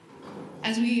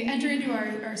As we enter into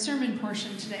our sermon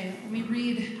portion today, let me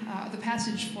read the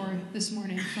passage for this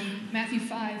morning from Matthew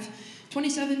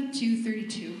 5:27 to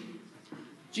 32.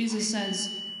 Jesus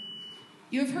says,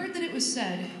 "You have heard that it was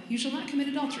said, 'You shall not commit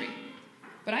adultery.'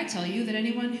 But I tell you that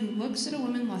anyone who looks at a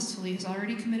woman lustfully has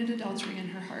already committed adultery in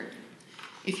her heart.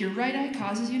 If your right eye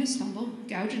causes you to stumble,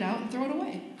 gouge it out and throw it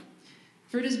away.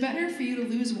 For it is better for you to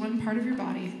lose one part of your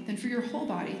body than for your whole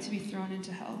body to be thrown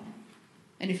into hell.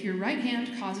 And if your right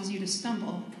hand causes you to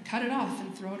stumble, cut it off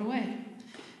and throw it away.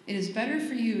 It is better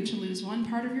for you to lose one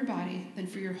part of your body than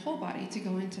for your whole body to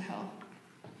go into hell.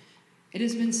 It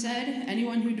has been said,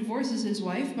 anyone who divorces his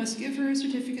wife must give her a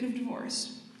certificate of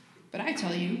divorce. But I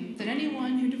tell you that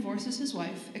anyone who divorces his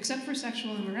wife, except for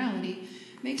sexual immorality,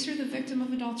 makes her the victim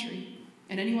of adultery.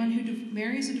 And anyone who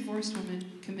marries a divorced woman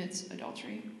commits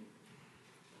adultery."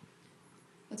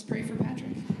 Let's pray for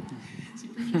Patrick as he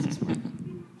preaches this morning.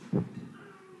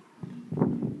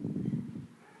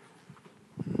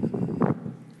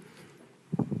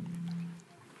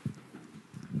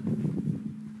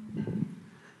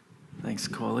 Thanks,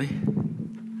 Coley.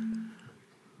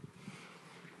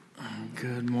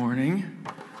 Good morning.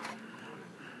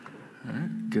 All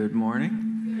right. Good morning.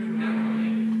 Good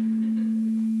morning.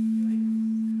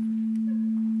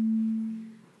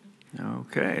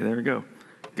 Okay, there we go.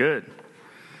 Good.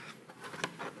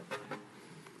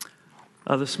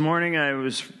 This morning I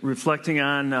was reflecting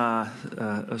on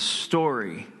a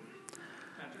story.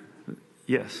 Patrick,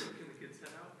 Yes. can the kids head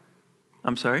out?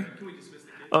 I'm sorry? Can we dismiss the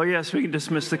kids? Oh, yes, we can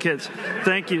dismiss the kids.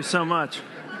 Thank you so much.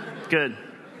 Good.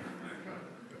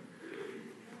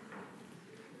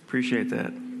 Appreciate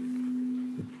that.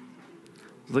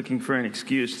 Looking for an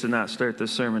excuse to not start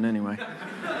this sermon anyway.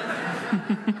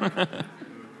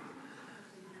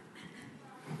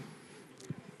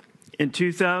 In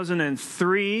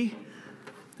 2003,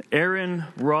 Aaron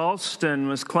Ralston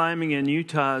was climbing in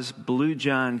Utah's Blue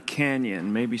John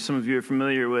Canyon. Maybe some of you are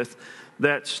familiar with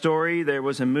that story. There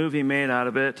was a movie made out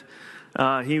of it.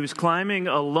 He was climbing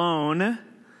alone,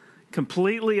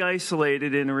 completely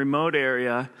isolated in a remote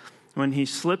area, when he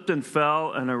slipped and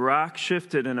fell, and a rock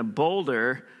shifted and a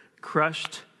boulder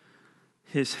crushed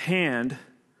his hand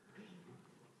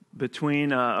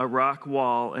between a rock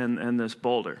wall and this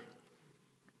boulder.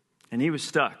 And he was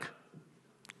stuck.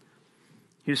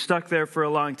 He was stuck there for a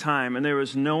long time, and there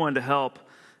was no one to help,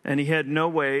 and he had no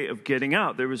way of getting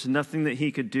out. There was nothing that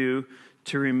he could do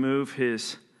to remove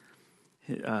himself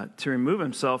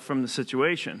from the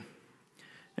situation.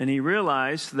 And he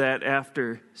realized that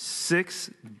after 6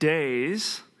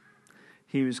 days,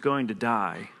 he was going to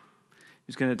die. He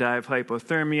was going to die of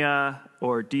hypothermia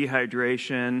or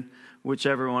dehydration,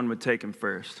 whichever one would take him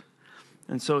first.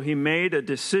 And so he made a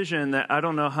decision that I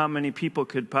don't know how many people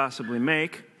could possibly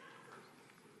make.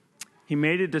 He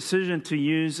made a decision to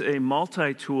use a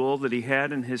multi-tool that he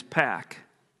had in his pack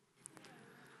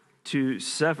to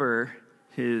sever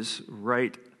his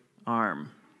right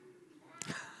arm.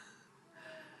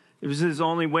 It was his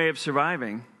only way of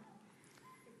surviving.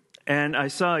 And I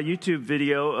saw a YouTube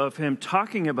video of him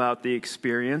talking about the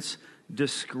experience,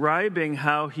 describing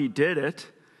how he did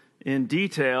it in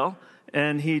detail.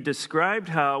 And he described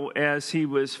how, as he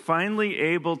was finally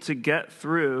able to get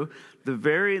through, the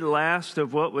very last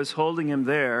of what was holding him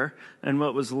there, and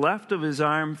what was left of his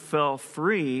arm fell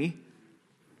free.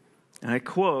 And I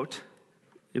quote,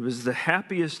 "It was the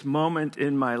happiest moment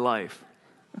in my life."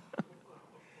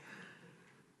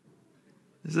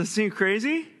 Does this seem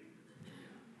crazy?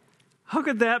 How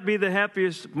could that be the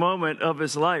happiest moment of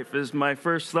his life, is my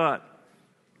first thought.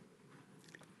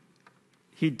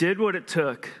 He did what it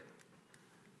took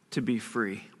to be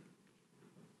free.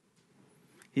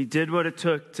 He did what it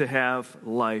took to have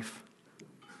life.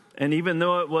 And even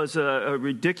though it was a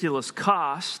ridiculous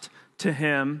cost to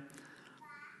him,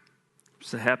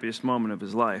 it's the happiest moment of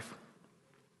his life.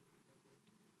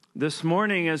 This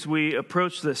morning, as we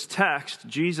approach this text,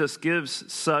 Jesus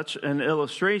gives such an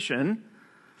illustration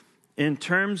in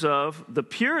terms of the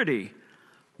purity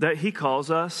that he calls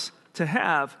us to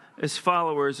have as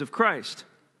followers of Christ.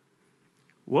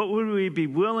 What would we be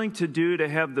willing to do to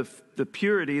have the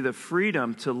purity, the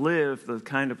freedom to live the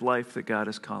kind of life that God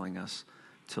is calling us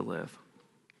to live?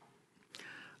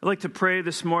 I'd like to pray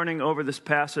this morning over this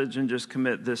passage and just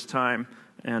commit this time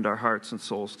and our hearts and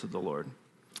souls to the Lord.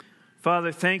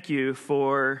 Father, thank you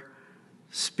for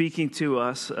speaking to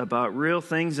us about real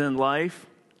things in life.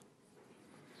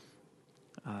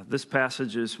 This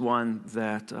passage is one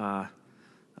that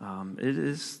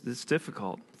it's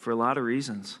difficult for a lot of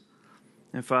reasons.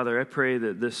 And Father, I pray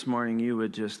that this morning you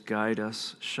would just guide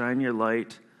us, shine your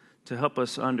light to help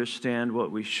us understand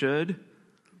what we should,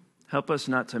 help us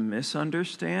not to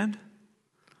misunderstand,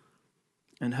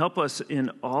 And help us in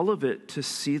all of it to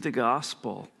see the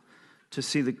gospel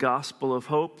of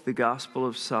hope, the gospel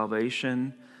of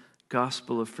salvation,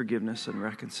 gospel of forgiveness and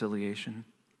reconciliation.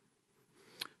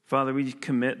 Father, we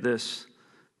commit this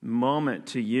moment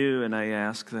to you, and I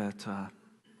ask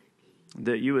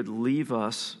that you would leave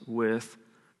us with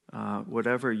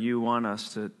whatever you want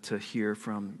us to hear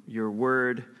from your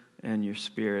word and your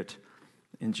spirit.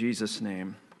 In Jesus'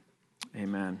 name,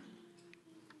 amen.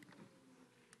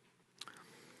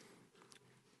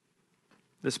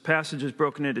 This passage is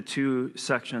broken into two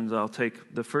sections. I'll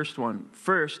take the first one.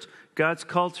 First, God's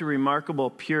call to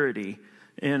remarkable purity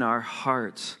in our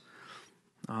hearts.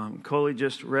 Coley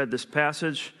just read this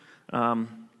passage. I'll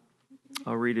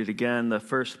read it again, the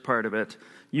first part of it.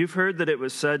 You've heard that it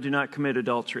was said, do not commit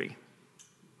adultery.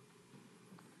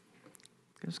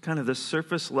 It's kind of the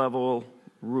surface level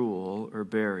rule or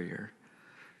barrier.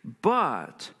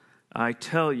 But I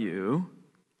tell you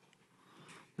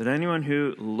that anyone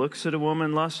who looks at a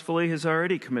woman lustfully has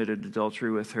already committed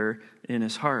adultery with her in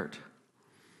his heart.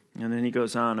 And then he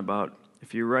goes on about,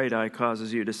 if your right eye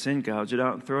causes you to sin, gouge it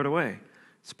out and throw it away.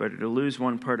 It's better to lose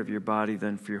one part of your body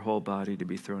than for your whole body to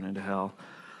be thrown into hell.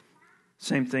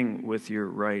 Same thing with your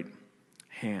right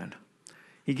hand.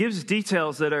 He gives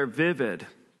details that are vivid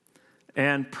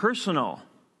and personal.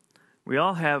 We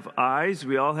all have eyes,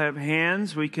 we all have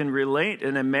hands. We can relate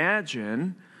and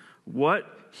imagine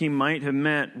what he might have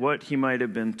meant, what he might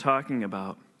have been talking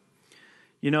about.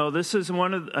 You know, this is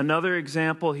another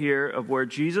example here of where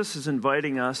Jesus is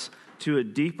inviting us to a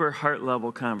deeper heart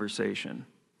level conversation.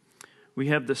 We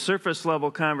have the surface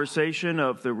level conversation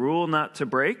of the rule not to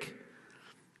break,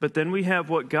 but then we have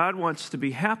what God wants to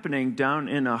be happening down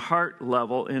in a heart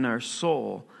level, in our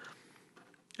soul.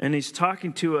 And he's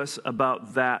talking to us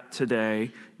about that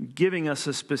today, giving us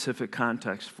a specific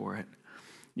context for it.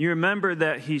 You remember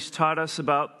that he's taught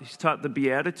the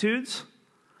Beatitudes,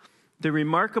 the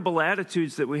remarkable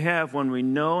attitudes that we have when we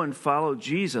know and follow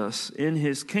Jesus in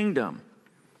his kingdom.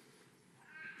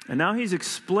 And now he's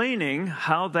explaining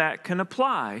how that can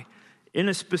apply in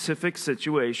a specific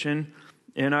situation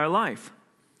in our life.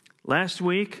 Last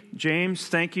week, James,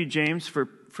 thank you, James, for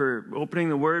opening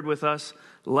the word with us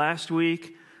last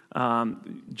week.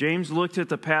 James looked at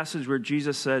the passage where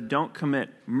Jesus said, don't commit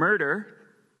murder.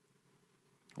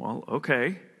 Well,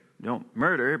 okay, don't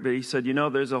murder, but he said,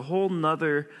 there's a whole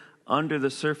nother under the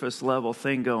surface level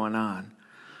thing going on.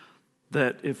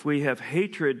 That if we have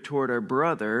hatred toward our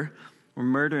brother, we're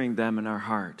murdering them in our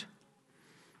heart.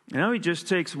 Now he just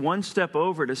takes one step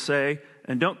over to say,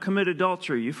 and don't commit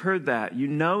adultery. You've heard that. You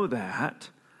know that.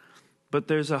 But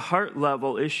there's a heart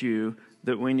level issue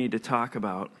that we need to talk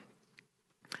about.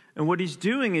 And what he's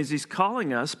doing is he's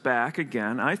calling us back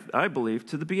again, I believe,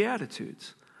 to the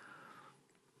Beatitudes.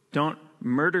 Don't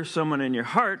murder someone in your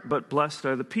heart, but blessed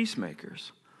are the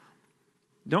peacemakers.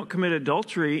 Don't commit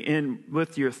adultery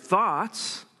with your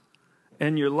thoughts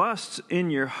and your lusts in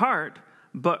your heart,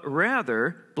 but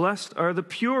rather, blessed are the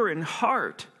pure in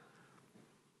heart,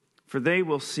 for they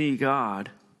will see God.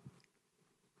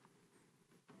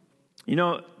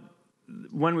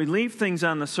 When we leave things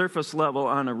on the surface level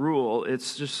on a rule,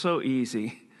 it's just so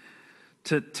easy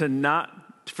for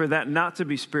that not to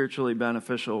be spiritually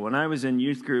beneficial. When I was in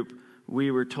youth group,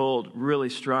 we were told really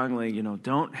strongly,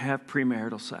 don't have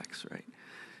premarital sex, right?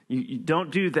 You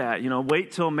don't do that,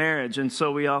 wait till marriage. And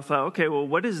so we all thought, okay, well,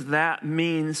 what does that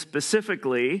mean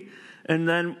specifically? And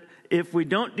then if we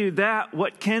don't do that,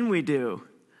 what can we do?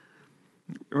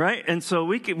 Right? And so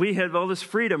we had all this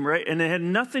freedom, right? And it had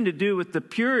nothing to do with the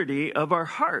purity of our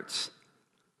hearts,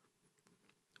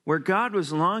 where God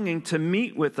was longing to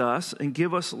meet with us and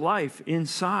give us life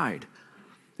inside.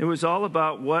 It was all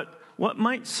about what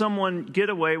might someone get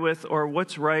away with, or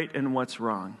what's right and what's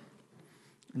wrong.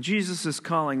 And Jesus is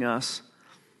calling us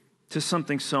to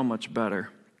something so much better.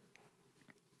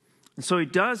 And so he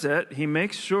does it. He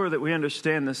makes sure that we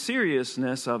understand the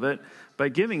seriousness of it by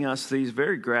giving us these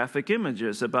very graphic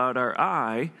images about our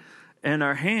eye and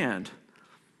our hand,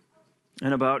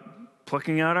 and about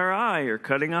plucking out our eye or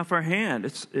cutting off our hand.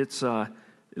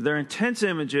 They're intense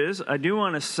images. I do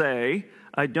want to say,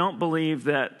 I don't believe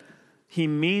that he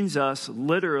means us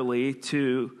literally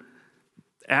to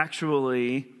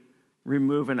actually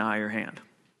remove an eye or hand.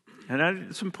 And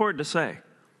it's important to say.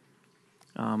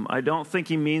 I don't think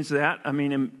he means that. I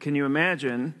mean, can you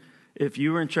imagine if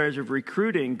you were in charge of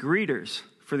recruiting greeters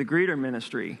for the greeter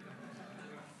ministry?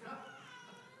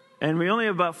 And we only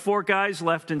have about 4 guys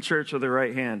left in church with the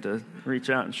right hand to reach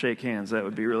out and shake hands. That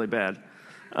would be really bad.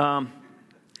 I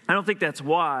don't think that's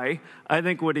why. I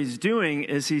think what he's doing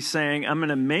is he's saying, I'm going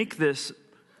to make this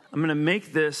I'm going to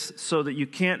make this so that you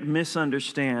can't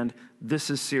misunderstand. This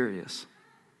is serious.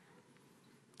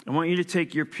 I want you to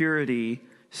take your purity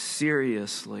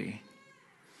seriously.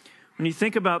 When you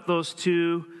think about those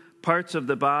two parts of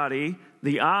the body,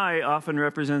 the eye often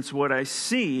represents what I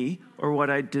see or what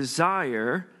I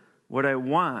desire, what I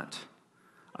want.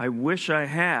 I wish I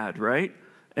had, right?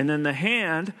 And then the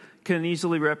hand can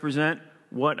easily represent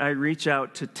what I reach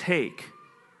out to take.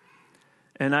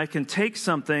 And I can take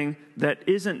something that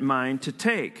isn't mine to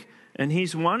take. And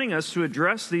he's wanting us to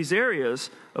address these areas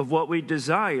of what we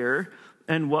desire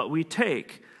and what we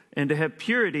take, and to have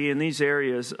purity in these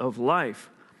areas of life.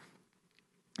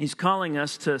 He's calling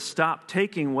us to stop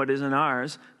taking what isn't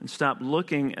ours and stop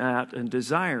looking at and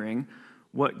desiring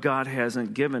what God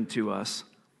hasn't given to us.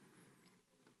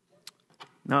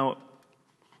 Now,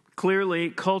 clearly,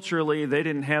 culturally, they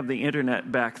didn't have the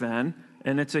internet back then,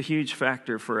 and it's a huge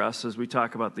factor for us as we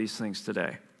talk about these things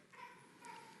today.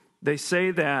 They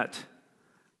say that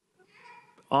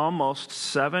almost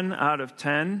 7 out of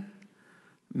 10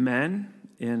 men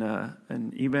in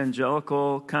an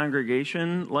evangelical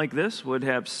congregation like this would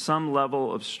have some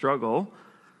level of struggle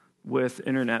with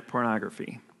internet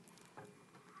pornography.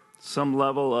 Some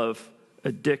level of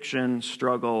addiction,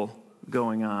 struggle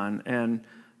going on, and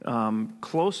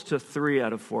close to 3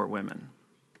 out of 4 women.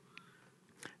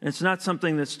 And it's not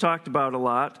something that's talked about a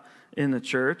lot in the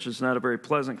church. It's not a very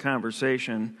pleasant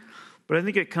conversation, but I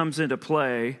think it comes into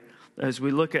play as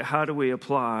we look at how do we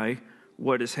apply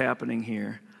what is happening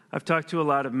here. I've talked to a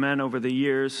lot of men over the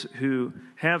years who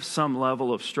have some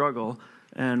level of struggle,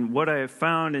 and what I have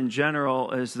found in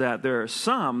general is that there are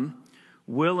some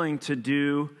willing to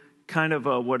do kind of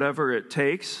a whatever it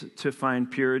takes to find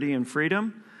purity and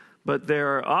freedom, but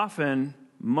there are often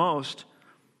most,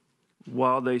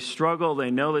 while they struggle, they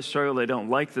know they struggle, they don't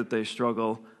like that they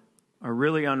struggle, are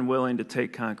really unwilling to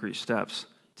take concrete steps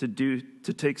to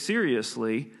take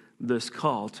seriously this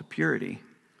call to purity.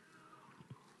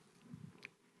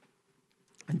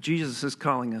 And Jesus is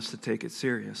calling us to take it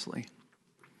seriously.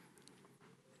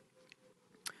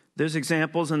 There's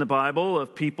examples in the Bible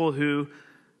of people who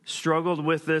struggled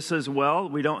with this as well.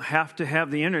 We don't have to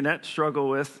have the internet to struggle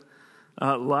with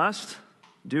lust,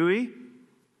 do we?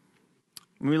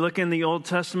 When we look in the Old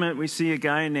Testament, we see a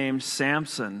guy named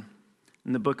Samson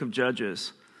in the book of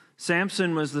Judges.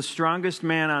 Samson was the strongest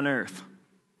man on earth.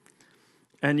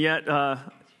 And yet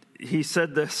he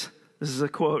said this. This is a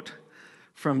quote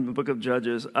from the book of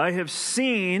Judges. I have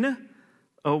seen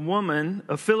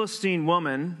a Philistine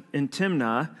woman in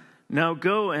Timnah. Now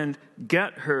go and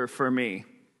get her for me.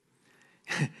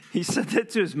 He said that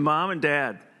to his mom and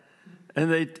dad,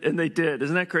 and they did.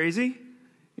 Isn't that crazy?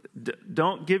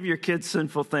 Don't give your kids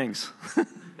sinful things.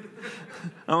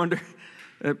 I wonder,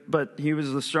 but he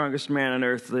was the strongest man on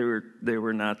earth. They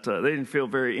were not. They didn't feel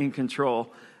very in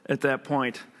control at that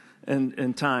point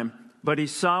in time. But he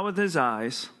saw with his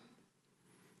eyes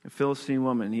a Philistine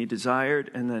woman he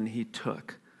desired, and then he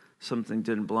took something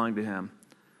didn't belong to him,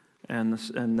 and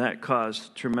that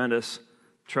caused tremendous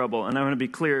trouble. And I want to be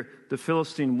clear: the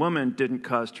Philistine woman didn't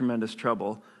cause tremendous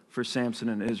trouble for Samson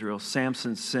and Israel.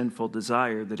 Samson's sinful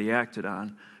desire that he acted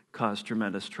on caused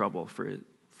tremendous trouble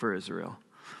for Israel.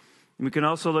 We can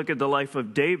also look at the life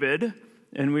of David,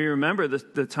 and we remember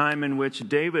the time in which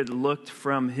David looked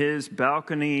from his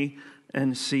balcony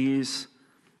and sees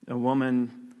a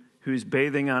woman who's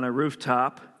bathing on a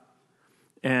rooftop,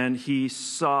 and he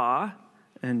saw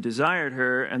and desired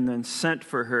her and then sent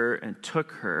for her and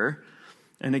took her.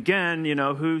 And again,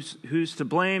 who's to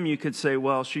blame? You could say,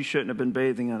 well, she shouldn't have been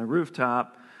bathing on a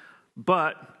rooftop,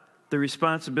 but the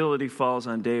responsibility falls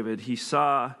on David.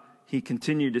 He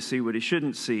continued to see what he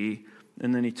shouldn't see,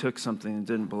 and then he took something that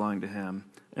didn't belong to him.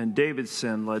 And David's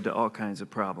sin led to all kinds of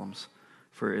problems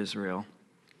for Israel.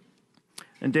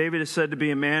 And David is said to be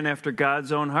a man after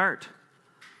God's own heart.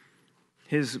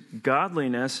 His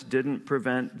godliness didn't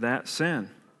prevent that sin.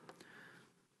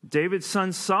 David's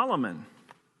son Solomon,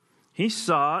 he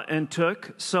saw and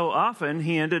took so often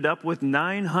he ended up with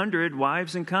 900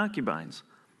 wives and concubines.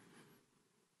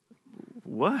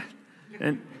 What?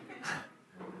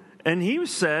 And he was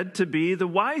said to be the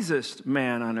wisest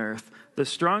man on earth, the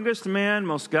strongest man,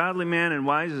 most godly man, and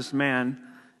wisest man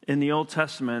in the Old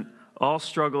Testament. All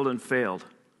struggled and failed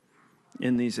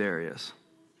in these areas.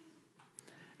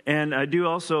 And I do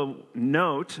also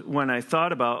note, when I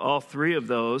thought about all 3 of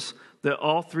those, that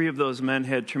all 3 of those men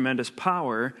had tremendous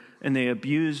power, and they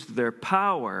abused their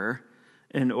power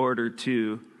in order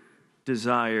to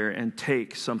desire and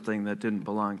take something that didn't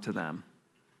belong to them.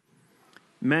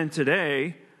 Men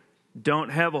today don't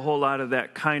have a whole lot of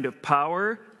that kind of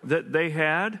power that they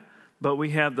had, but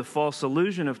we have the false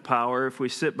illusion of power if we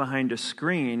sit behind a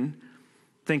screen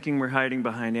thinking we're hiding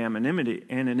behind anonymity,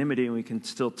 and we can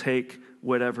still take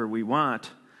whatever we want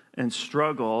and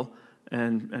struggle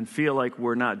and feel like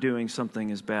we're not doing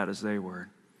something as bad as they were.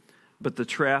 But the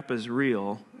trap is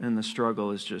real, and the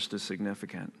struggle is just as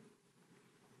significant.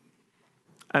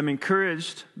 I'm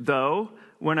encouraged, though,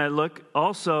 when I look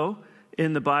also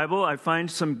in the Bible, I find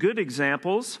some good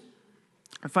examples.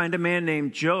 I find a man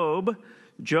named Job.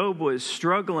 Job was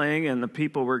struggling, and the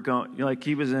people were going, like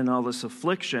he was in all this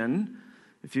affliction,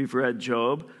 if you've read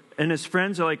Job. And his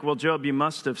friends are like, well, Job, you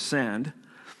must have sinned.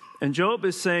 And Job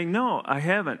is saying, no, I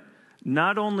haven't.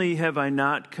 Not only have I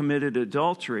not committed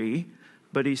adultery,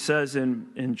 but he says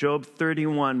in Job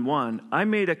 31:1, I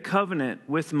made a covenant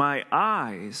with my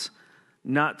eyes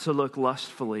not to look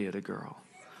lustfully at a girl.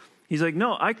 He's like,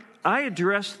 no, I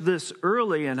addressed this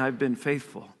early and I've been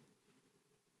faithful.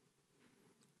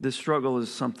 This struggle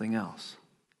is something else.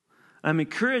 I'm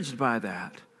encouraged by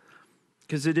that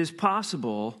because it is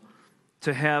possible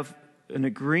to have an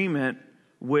agreement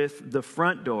with the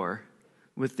front door,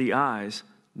 with the eyes,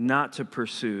 not to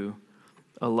pursue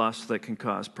a lust that can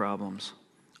cause problems.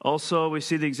 Also, we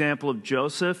see the example of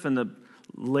Joseph in the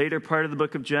later part of the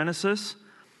book of Genesis.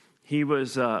 He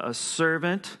was a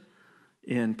servant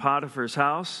in Potiphar's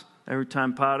house. Every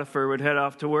time Potiphar would head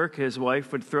off to work, his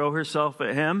wife would throw herself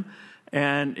at him,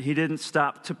 and he didn't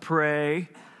stop to pray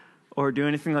or do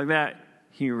anything like that.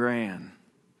 He ran.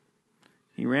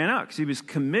 He ran out because he was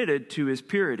committed to his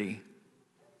purity.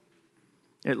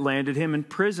 It landed him in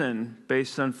prison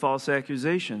based on false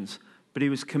accusations, but he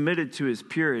was committed to his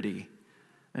purity,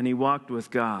 and he walked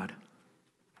with God.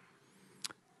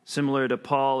 Similar to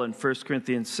Paul in 1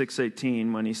 Corinthians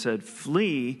 6:18 when he said,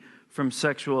 flee from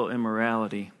sexual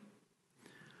immorality.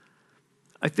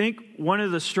 I think one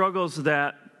of the struggles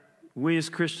that we as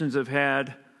Christians have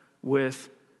had with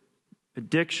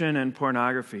addiction and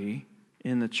pornography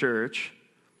in the church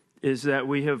is that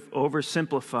we have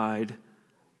oversimplified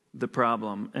the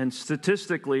problem. And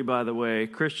statistically, by the way,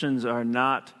 Christians are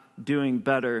not doing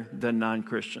better than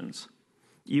non-Christians.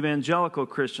 Evangelical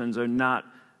Christians are not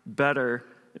better,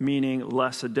 meaning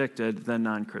less addicted, than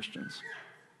non-Christians.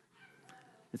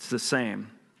 It's the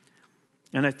same.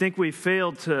 And I think we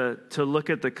failed to look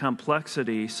at the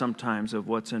complexity sometimes of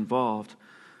what's involved.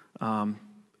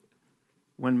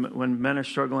 When men are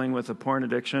struggling with a porn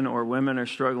addiction or women are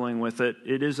struggling with it,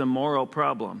 it is a moral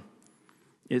problem.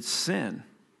 It's sin.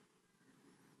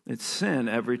 It's sin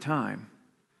every time.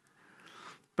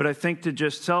 But I think to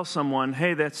just tell someone,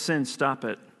 hey, that's sin, stop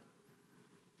it.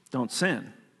 Don't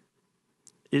sin.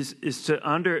 Is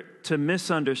to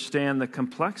misunderstand the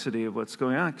complexity of what's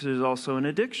going on, because there's also an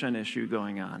addiction issue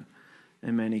going on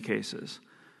in many cases.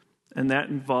 And that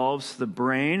involves the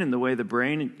brain and the way the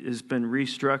brain has been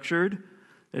restructured.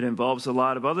 It involves a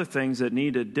lot of other things that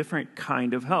need a different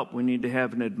kind of help. We need to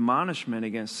have an admonishment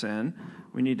against sin.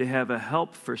 We need to have a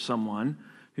help for someone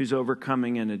who's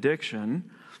overcoming an addiction.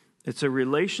 It's a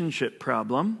relationship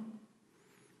problem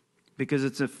because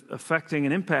it's affecting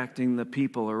and impacting the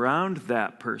people around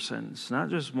that person. It's not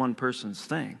just one person's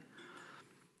thing.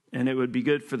 And it would be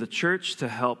good for the church to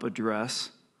help address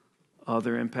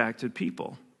other impacted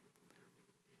people.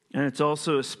 And it's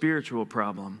also a spiritual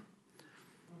problem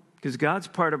because God's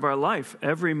part of our life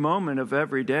every moment of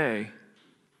every day.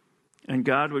 And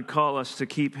God would call us to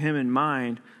keep him in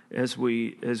mind as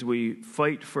we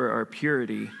fight for our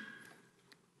purity.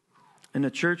 And the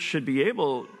church should be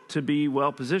able to be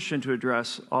well positioned to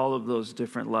address all of those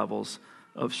different levels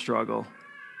of struggle.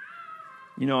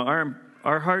 You know,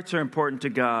 our hearts are important to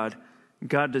God.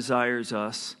 God desires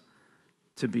us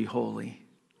to be holy.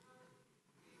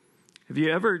 Have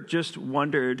you ever just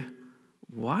wondered,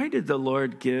 why did the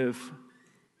Lord give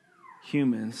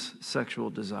humans sexual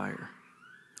desire?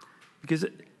 Because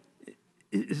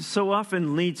it so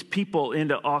often leads people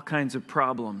into all kinds of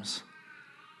problems.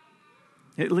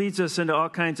 It leads us into all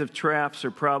kinds of traps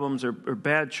or problems or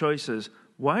bad choices.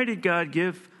 Why did God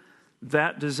give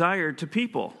that desire to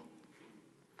people?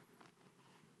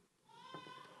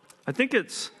 I think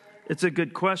it's a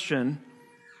good question.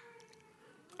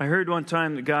 I heard one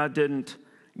time that God didn't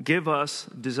give us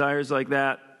desires like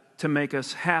that to make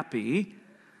us happy,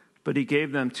 but he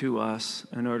gave them to us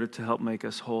in order to help make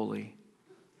us holy.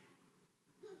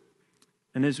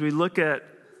 And as we look at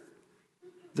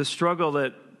the struggle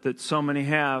that so many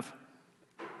have,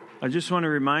 I just want to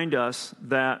remind us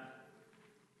that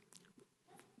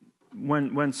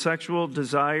when sexual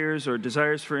desires or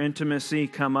desires for intimacy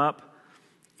come up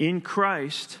in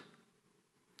Christ,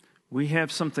 we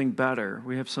have something better.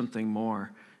 We have something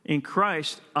more. In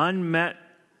Christ, unmet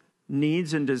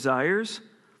needs and desires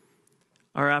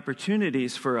are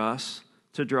opportunities for us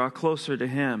to draw closer to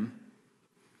Him.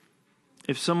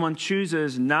 If someone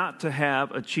chooses not to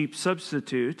have a cheap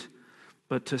substitute,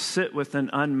 but to sit with an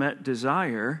unmet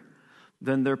desire,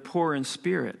 then they're poor in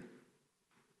spirit.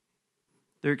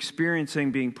 They're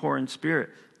experiencing being poor in spirit.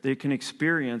 They can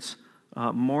experience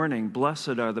mourning.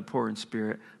 Blessed are the poor in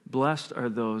spirit. Blessed are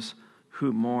those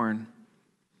who mourn.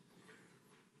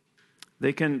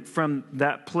 They can, from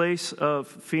that place of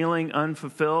feeling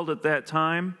unfulfilled at that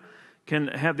time, can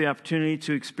have the opportunity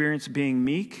to experience being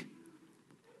meek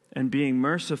and being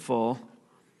merciful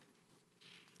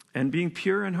and being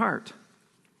pure in heart.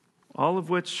 All of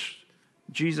which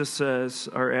Jesus says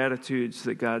are attitudes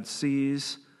that God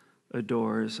sees,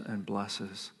 adores, and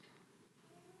blesses.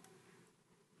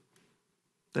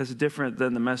 That's different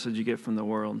than the message you get from the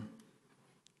world.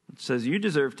 It says you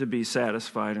deserve to be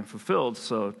satisfied and fulfilled,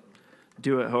 so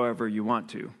do it however you want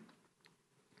to.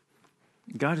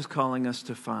 God is calling us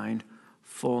to find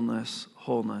fullness,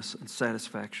 wholeness, and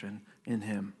satisfaction in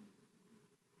Him.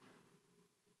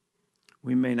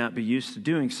 We may not be used to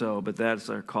doing so, but that is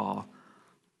our call.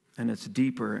 And it's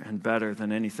deeper and better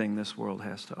than anything this world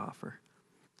has to offer.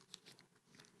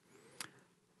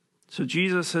 So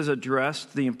Jesus has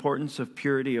addressed the importance of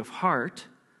purity of heart.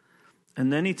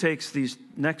 And then he takes these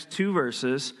next two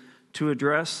verses to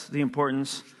address the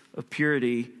importance of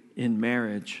purity in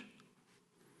marriage.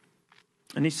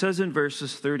 And he says in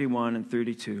verses 31 and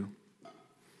 32,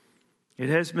 "It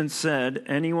has been said,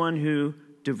 anyone who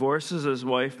divorces his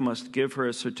wife must give her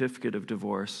a certificate of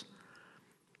divorce.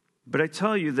 But I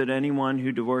tell you that anyone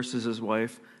who divorces his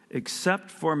wife,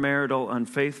 except for marital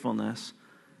unfaithfulness,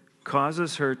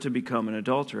 causes her to become an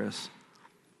adulteress.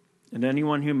 And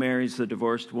anyone who marries the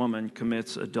divorced woman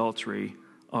commits adultery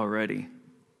already."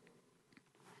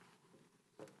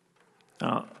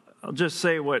 I'll just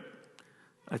say what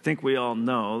I think we all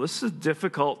know. This is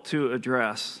difficult to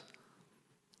address.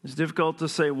 It's difficult to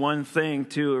say one thing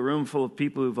to a room full of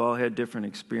people who've all had different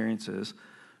experiences,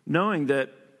 knowing that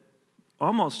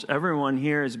almost everyone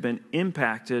here has been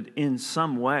impacted in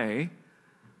some way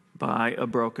by a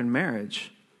broken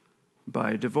marriage,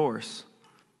 by a divorce.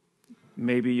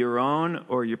 Maybe your own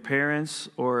or your parents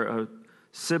or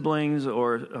siblings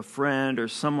or a friend or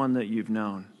someone that you've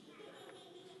known.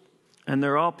 And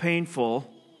they're all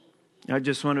painful. I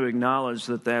just want to acknowledge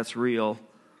that that's real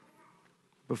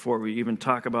before we even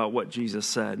talk about what Jesus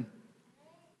said.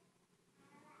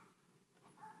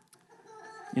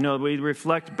 You know, we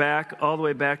reflect back, all the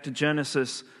way back to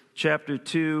Genesis chapter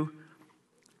 2,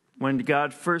 when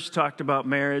God first talked about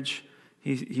marriage.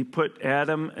 He put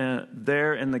Adam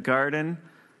there in the garden.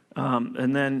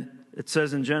 And then it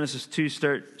says in Genesis 2,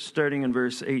 starting in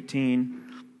verse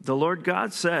 18, "The Lord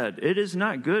God said, 'It is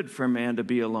not good for man to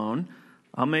be alone.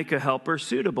 I'll make a helper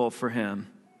suitable for him.'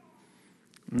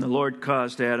 And the Lord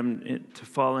caused Adam to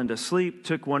fall into sleep,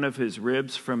 took one of his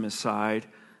ribs from his side,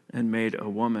 and made a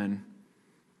woman.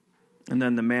 And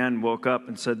then the man woke up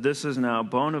and said, 'This is now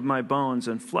bone of my bones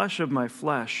and flesh of my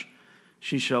flesh.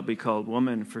 She shall be called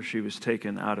woman, for she was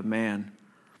taken out of man.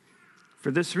 For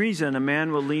this reason, a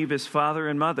man will leave his father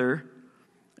and mother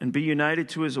and be united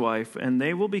to his wife, and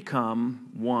they will become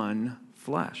one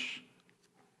flesh.'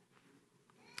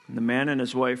 And the man and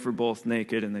his wife were both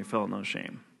naked, and they felt no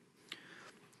shame."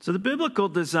 So the biblical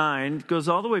design goes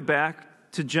all the way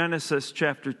back to Genesis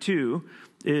chapter 2,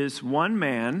 is one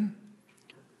man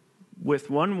with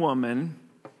one woman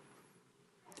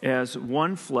as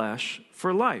one flesh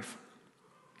for life.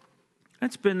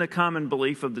 That's been the common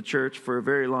belief of the church for a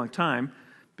very long time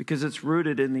because it's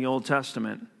rooted in the Old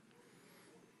Testament.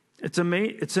 It's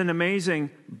an amazing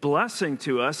blessing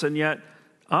to us, and yet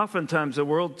oftentimes the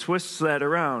world twists that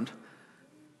around.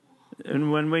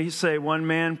 And when we say one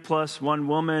man plus one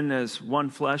woman as one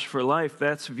flesh for life,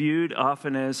 that's viewed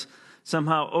often as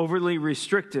somehow overly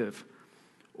restrictive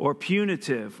or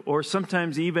punitive, or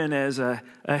sometimes even as a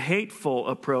hateful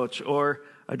approach, or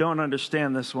I don't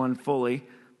understand this one fully,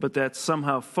 but that's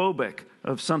somehow phobic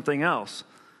of something else.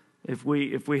 If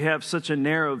we have such a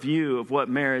narrow view of what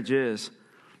marriage is.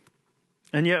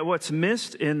 And yet what's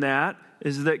missed in that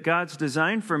is that God's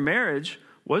design for marriage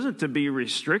wasn't to be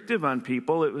restrictive on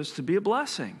people, it was to be a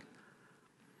blessing.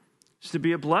 It's to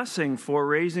be a blessing for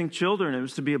raising children. It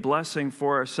was to be a blessing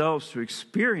for ourselves to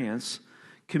experience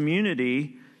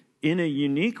community in a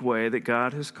unique way that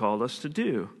God has called us to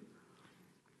do.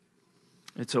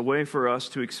 It's a way for us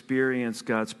to experience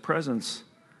God's presence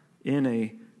in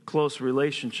a close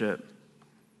relationship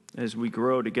as we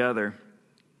grow together.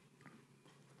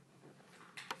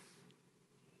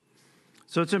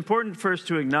 So it's important first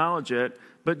to acknowledge it,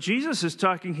 but Jesus is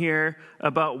talking here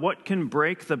about what can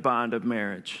break the bond of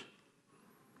marriage.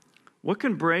 What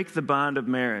can break the bond of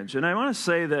marriage? And I want to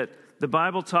say that the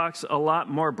Bible talks a lot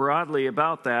more broadly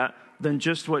about that than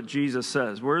just what Jesus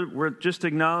says. We're just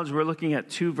acknowledged we're looking at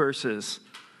 2 verses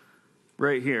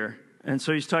right here. And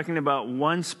so he's talking about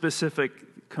one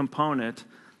specific component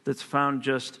that's found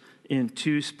just in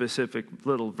 2 specific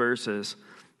little verses.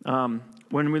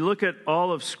 When we look at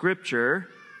all of Scripture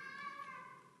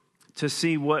to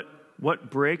see what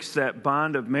breaks that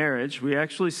bond of marriage, we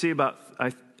actually see about,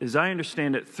 as I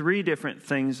understand it, 3 different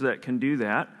things that can do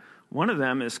that. One of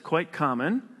them is quite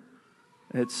common.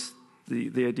 It's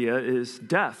the idea is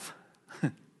death.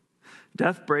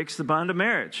 Death breaks the bond of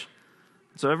marriage.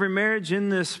 So every marriage in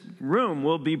this room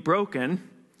will be broken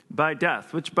by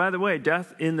death, which, by the way,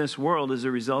 death in this world is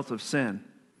a result of sin.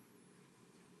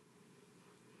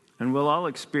 And we'll all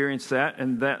experience that,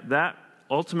 and that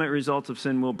ultimate result of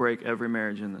sin will break every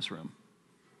marriage in this room.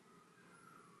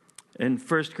 In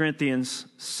 1 Corinthians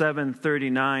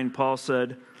 7:39, Paul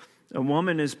said, "A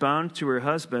woman is bound to her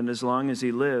husband as long as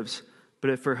he lives, but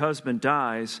if her husband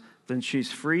dies, then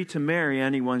she's free to marry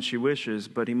anyone she wishes,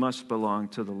 but he must belong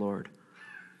to the Lord."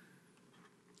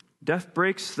 Death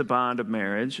breaks the bond of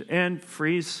marriage and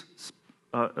frees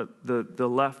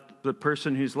the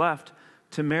person who's left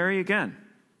to marry again.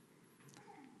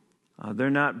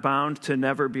 They're not bound to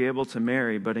never be able to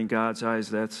marry, but in God's eyes,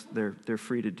 they're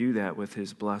free to do that with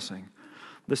his blessing.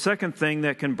 The second thing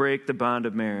that can break the bond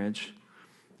of marriage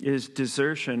is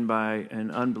desertion by an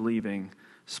unbelieving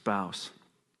spouse.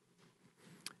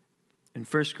 In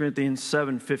 1 Corinthians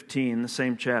 7:15, the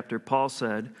same chapter, Paul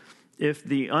said, "If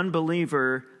the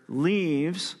unbeliever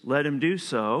leaves, let him do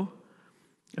so.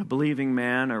 A believing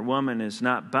man or woman is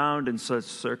not bound in such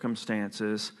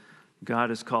circumstances. God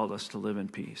has called us to live in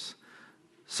peace."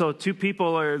 So 2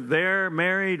 people are there,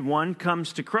 married. One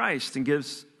comes to Christ and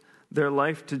gives their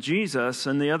life to Jesus,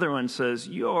 and the other one says,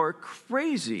 "You're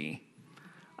crazy.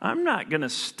 I'm not going to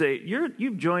stay.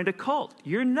 You've joined a cult.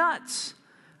 You're nuts.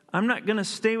 I'm not going to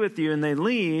stay with you." And they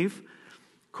leave.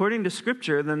 According to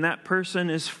Scripture, then that person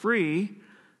is free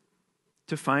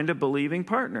to find a believing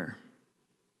partner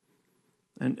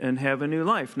and have a new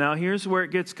life. Now, here's where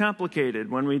it gets complicated.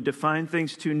 When we define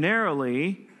things too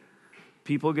narrowly,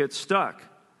 people get stuck.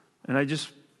 And I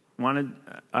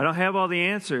don't have all the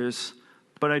answers,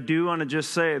 but I do want to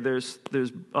just say there's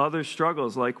other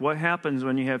struggles. Like, what happens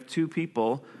when you have 2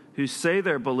 people who say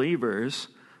they're believers,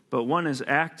 but one is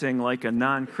acting like a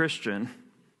non-Christian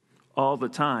all the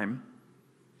time,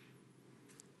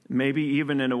 maybe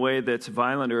even in a way that's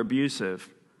violent or abusive?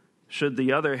 Should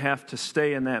the other have to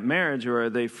stay in that marriage, or are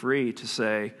they free to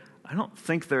say, "I don't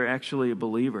think they're actually a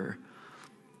believer"?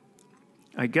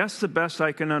 I guess the best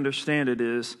I can understand it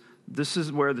is this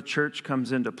is where the church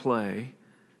comes into play,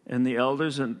 and the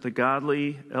elders and the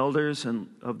godly elders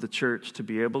of the church to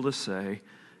be able to say,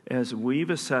 as we've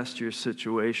assessed your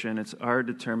situation, it's our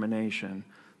determination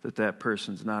that that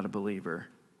person's not a believer.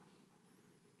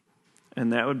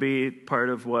 And that would be part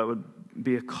of what would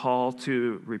be a call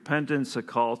to repentance, a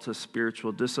call to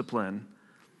spiritual discipline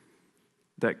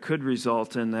that could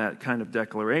result in that kind of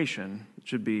declaration. It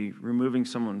should be removing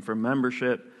someone from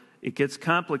membership. It gets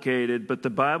complicated, but the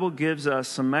Bible gives us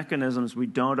some mechanisms we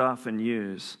don't often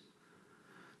use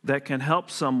that can help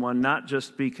someone not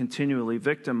just be continually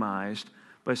victimized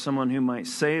by someone who might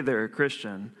say they're a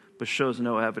Christian, but shows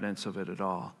no evidence of it at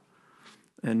all.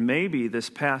 And maybe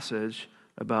this passage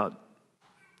about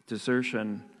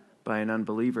desertion by an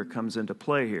unbeliever comes into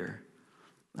play here.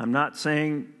 I'm not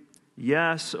saying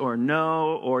yes or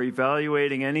no or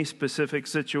evaluating any specific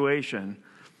situation,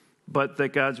 but that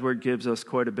God's Word gives us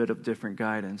quite a bit of different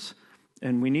guidance.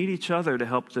 And we need each other to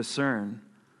help discern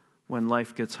when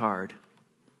life gets hard.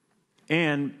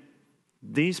 And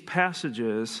these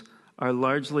passages are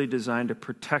largely designed to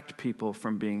protect people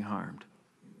from being harmed,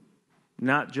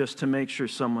 not just to make sure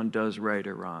someone does right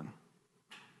or wrong.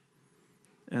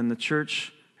 And the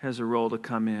church has a role to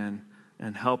come in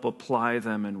and help apply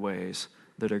them in ways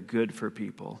that are good for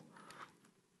people.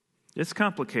 It's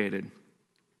complicated.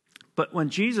 But when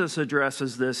Jesus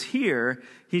addresses this here,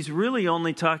 he's really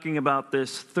only talking about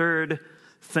this third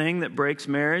thing that breaks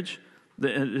marriage.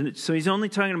 So he's only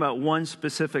talking about one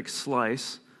specific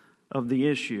slice of the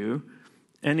issue,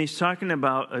 and he's talking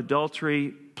about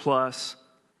adultery plus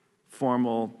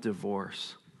formal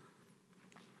divorce.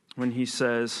 When he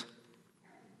says,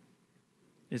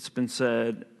 it's been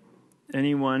said,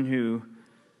 anyone who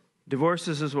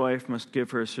divorces his wife must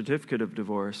give her a certificate of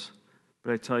divorce.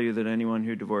 But I tell you that anyone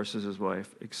who divorces his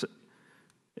wife,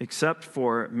 except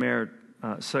for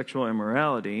sexual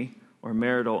immorality or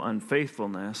marital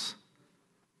unfaithfulness,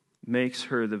 makes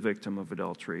her the victim of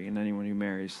adultery. And anyone who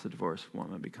marries the divorced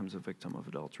woman becomes a victim of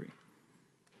adultery.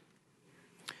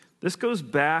 This goes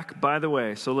back, by the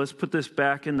way, so let's put this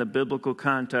back in the biblical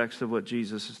context of what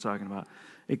Jesus is talking about.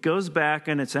 It goes back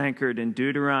and it's anchored in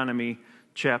Deuteronomy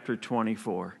chapter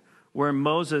 24, where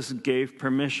Moses gave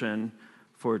permission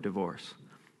for divorce.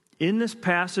 In this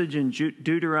passage in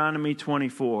Deuteronomy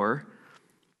 24,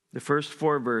 the first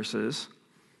 4 verses,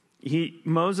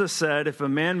 Moses said, if a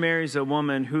man marries a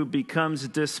woman who becomes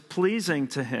displeasing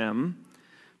to him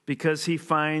because he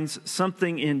finds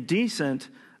something indecent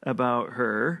about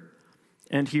her,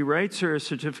 and he writes her a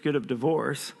certificate of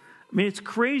divorce. I mean, it's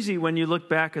crazy when you look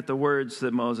back at the words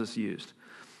that Moses used.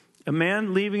 A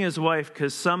man leaving his wife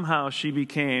because somehow she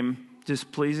became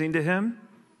displeasing to him.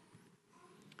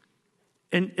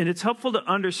 And it's helpful to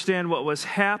understand what was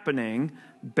happening.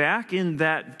 Back in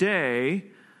that day,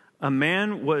 a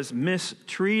man was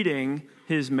mistreating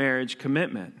his marriage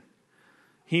commitment.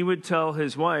 He would tell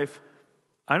his wife,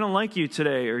 I don't like you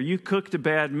today, or you cooked a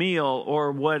bad meal,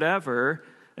 or whatever,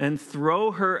 and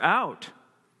throw her out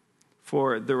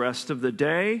for the rest of the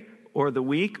day, or the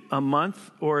week, a month,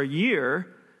 or a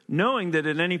year, knowing that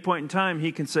at any point in time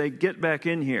he can say, get back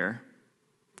in here.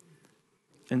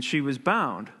 And she was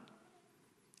bound.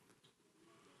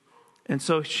 And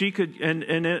so she could, and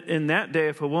in that day,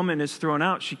 if a woman is thrown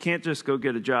out, she can't just go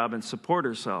get a job and support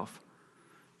herself.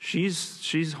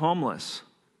 She's homeless.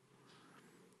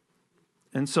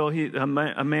 And so a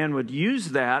man would use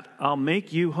that, I'll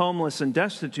make you homeless and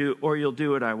destitute, or you'll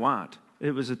do what I want.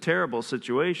 It was a terrible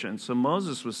situation. So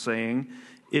Moses was saying,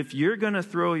 if you're going to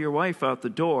throw your wife out the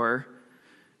door,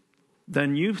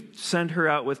 then you send her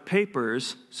out with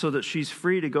papers so that she's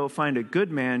free to go find a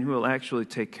good man who will actually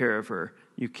take care of her.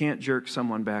 You can't jerk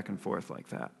someone back and forth like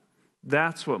that.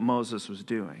 That's what Moses was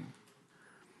doing.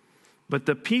 But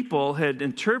the people had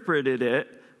interpreted it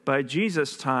by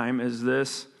Jesus' time as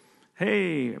this,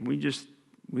 hey, we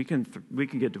can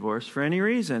get divorced for any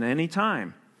reason, any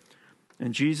time.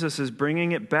 And Jesus is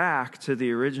bringing it back to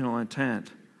the original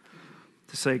intent,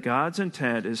 to say God's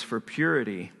intent is for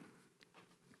purity.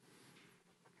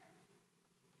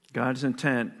 God's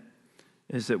intent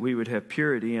is that we would have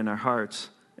purity in our hearts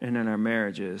and in our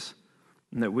marriages,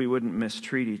 and that we wouldn't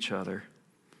mistreat each other.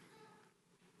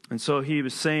 And so he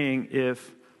was saying,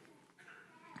 if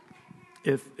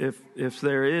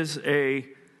there is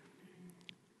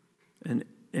an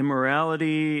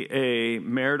immorality, a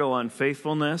marital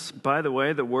unfaithfulness, by the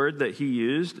way, the word that he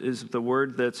used is the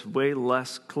word that's way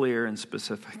less clear and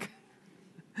specific.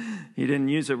 He didn't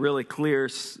use a really clear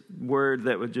word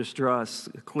that would just draw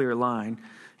a clear line.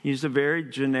 He used a very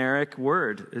generic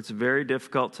word. It's very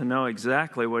difficult to know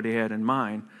exactly what he had in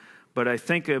mind. But I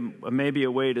think maybe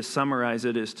a way to summarize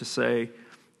it is to say,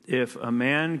 if a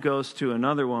man goes to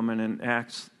another woman and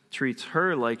treats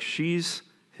her like she's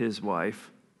his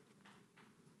wife,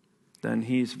 then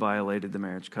he's violated the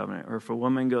marriage covenant. Or if a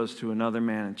woman goes to another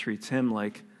man and treats him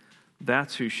like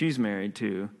that's who she's married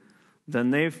to, then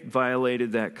they've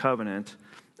violated that covenant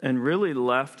and really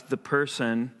left the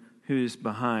person who's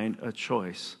behind a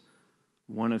choice.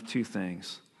 One of two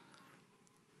things.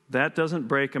 That doesn't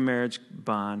break a marriage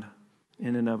bond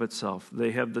in and of itself.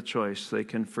 They have the choice. They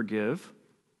can forgive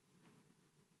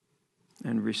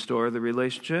and restore the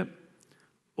relationship,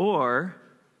 or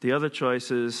the other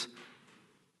choice is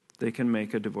they can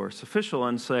make a divorce official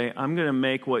and say, I'm going to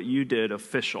make what you did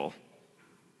official.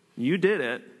 You did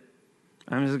it.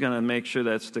 I'm just going to make sure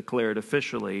that's declared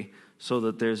officially so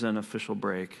that there's an official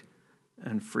break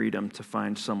and freedom to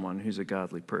find someone who's a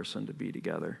godly person to be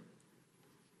together.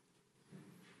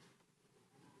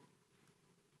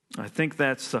 I think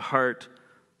that's the heart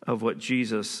of what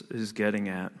Jesus is getting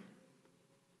at.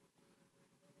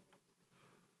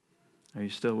 Are you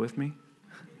still with me?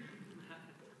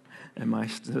 Am I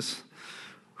just,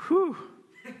 whew.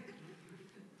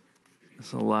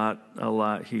 It's a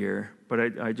lot here.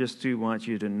 But I just do want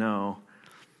you to know,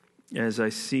 as I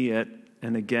see it,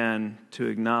 and again, to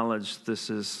acknowledge this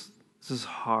is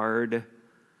hard,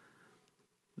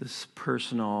 this is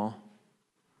personal.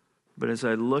 But as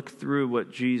I look through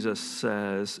what Jesus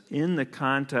says, in the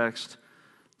context,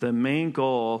 the main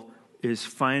goal is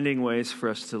finding ways for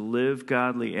us to live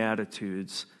godly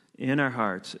attitudes in our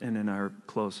hearts and in our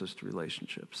closest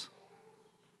relationships.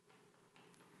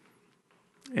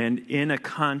 And in a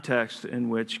context in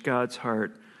which God's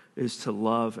heart is to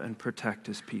love and protect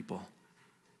his people.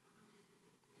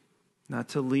 Not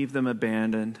to leave them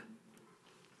abandoned,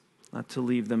 not to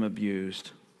leave them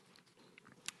abused,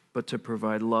 but to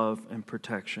provide love and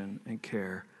protection and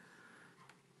care.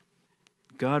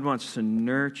 God wants to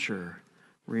nurture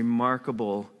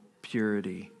remarkable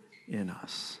purity in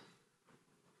us.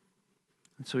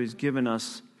 And so he's given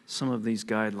us some of these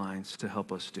guidelines to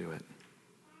help us do it.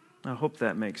 I hope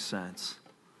that makes sense.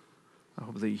 I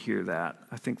hope that you hear that.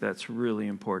 I think that's really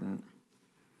important.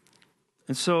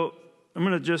 And so I'm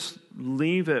going to just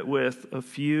leave it with a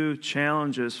few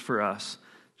challenges for us,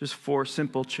 just 4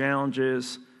 simple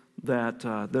challenges that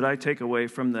I take away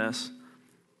from this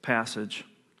passage.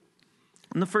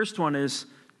 And the first one is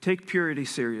take purity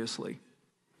seriously.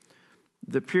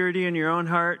 The purity in your own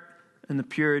heart and the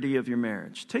purity of your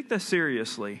marriage. Take that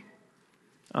seriously.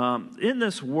 In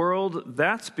this world,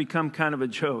 that's become kind of a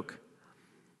joke.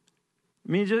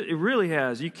 I mean, it really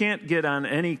has. You can't get on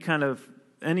any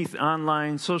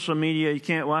online social media. You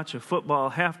can't watch a football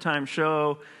halftime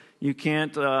show. You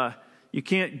can't go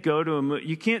to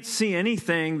you can't see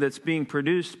anything that's being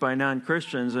produced by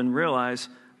non-Christians and realize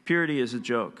purity is a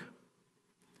joke.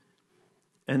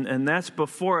 And that's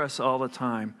before us all the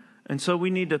time. And so we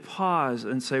need to pause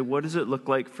and say, what does it look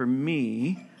like for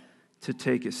me to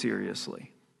take it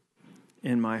seriously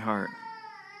in my heart?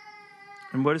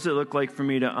 And what does it look like for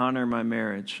me to honor my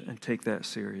marriage and take that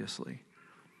seriously?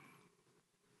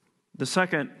 The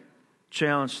second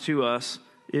challenge to us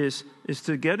is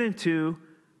to get into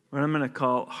what I'm going to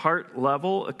call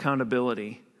heart-level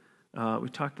accountability. We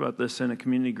talked about this in a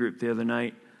community group the other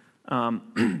night.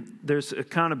 There's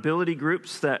accountability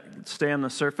groups that stay on the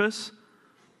surface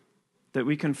that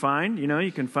we can find. You know,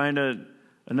 you can find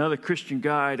another Christian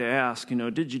guy to ask,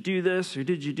 did you do this or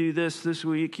did you do this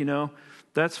week?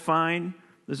 That's fine.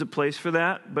 There's a place for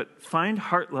that. But find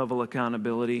heart-level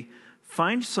accountability.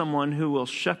 Find someone who will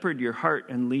shepherd your heart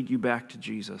and lead you back to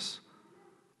Jesus.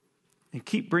 And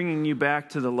keep bringing you back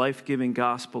to the life-giving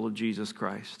gospel of Jesus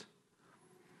Christ.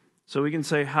 So we can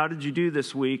say, how did you do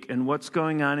this week? And what's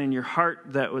going on in your heart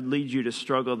that would lead you to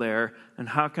struggle there? And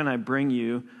how can I bring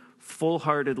you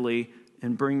full-heartedly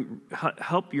and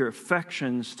help your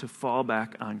affections to fall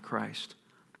back on Christ?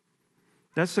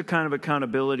 That's the kind of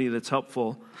accountability that's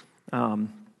helpful to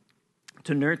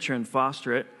nurture and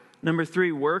foster it. Number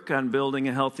 3, work on building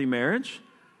a healthy marriage.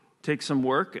 Take some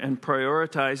work and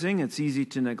prioritizing. It's easy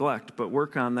to neglect, but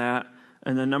work on that.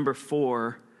 And then number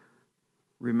 4,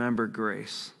 remember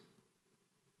grace.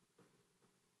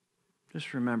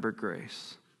 Just remember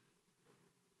grace.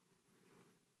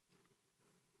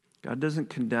 God doesn't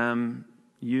condemn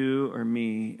you or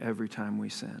me every time we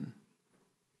sin.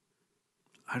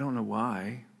 I don't know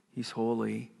why. He's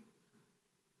holy.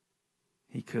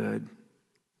 He could,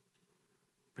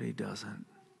 but he doesn't.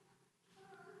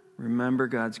 Remember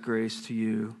God's grace to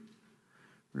you.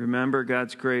 Remember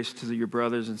God's grace to your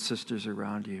brothers and sisters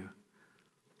around you.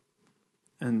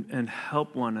 And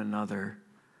help one another.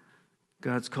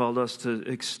 God's called us to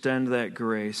extend that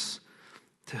grace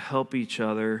to help each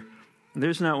other.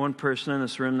 There's not one person in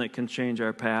this room that can change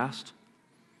our past,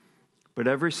 but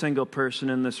every single person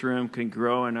in this room can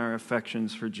grow in our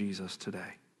affections for Jesus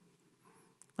today.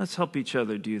 Let's help each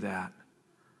other do that.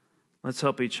 Let's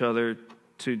help each other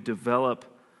to develop,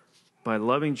 by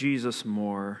loving Jesus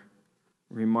more,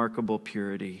 remarkable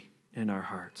purity in our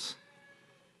hearts.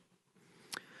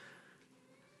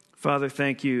 Father,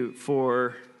 thank you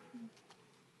for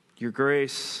your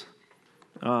grace.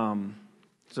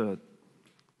 It's a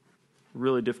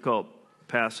really difficult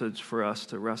passage for us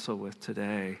to wrestle with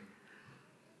today.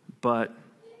 But,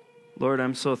 Lord,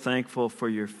 I'm so thankful for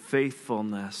your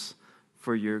faithfulness,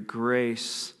 for your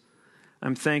grace.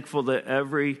 I'm thankful that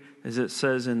as it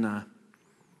says in the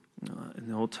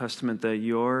Old Testament, that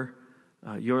your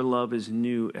love is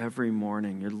new every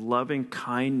morning. Your loving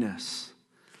kindness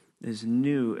is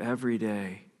new every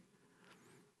day.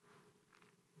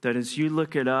 That as you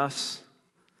look at us,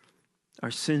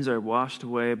 our sins are washed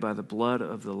away by the blood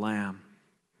of the Lamb.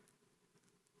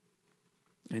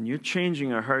 And you're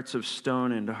changing our hearts of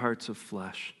stone into hearts of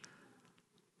flesh.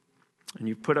 And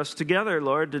you've put us together,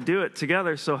 Lord, to do it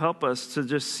together. So help us to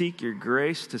just seek your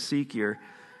grace, to seek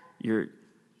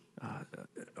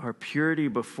our purity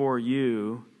before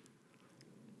you.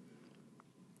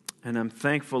 And I'm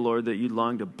thankful, Lord, that you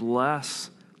long to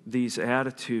bless these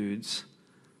attitudes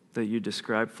that you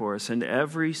describe for us in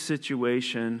every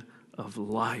situation of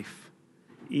life,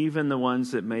 even the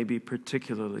ones that may be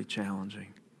particularly challenging.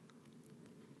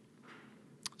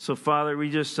 So, Father, we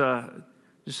just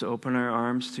open our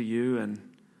arms to you and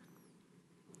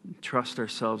trust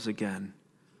ourselves again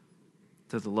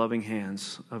to the loving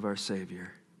hands of our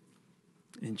Savior.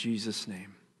 In Jesus'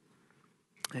 name,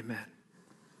 amen.